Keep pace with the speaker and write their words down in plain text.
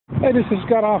Hey, this is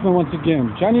Scott Hoffman once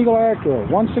again. John Eagle Acura,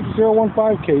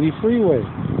 16015 Katy Freeway,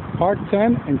 Park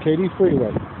 10 and Katy Freeway.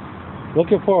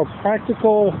 Looking for a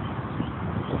practical,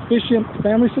 efficient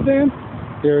family sedan?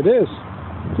 Here it is.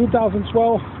 2012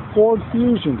 Ford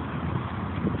Fusion.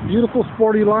 Beautiful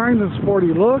sporty lines and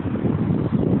sporty look.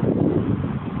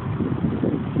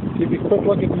 Give you a quick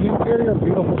look at the interior.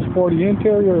 Beautiful sporty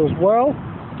interior as well.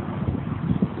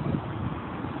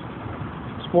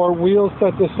 Sport wheels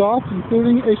set this off,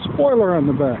 including a spoiler on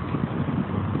the back.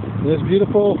 This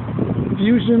beautiful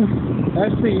Fusion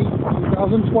SE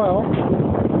 2012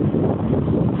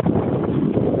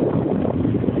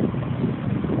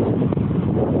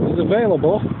 is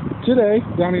available today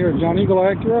down here at John Eagle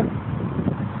Acura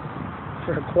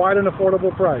for quite an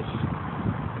affordable price.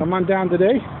 Come on down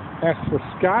today, ask for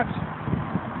Scott,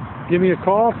 give me a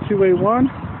call,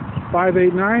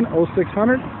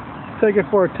 281-589-0600, take it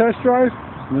for a test drive,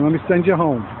 and then let me send you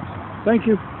home. Thank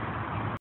you.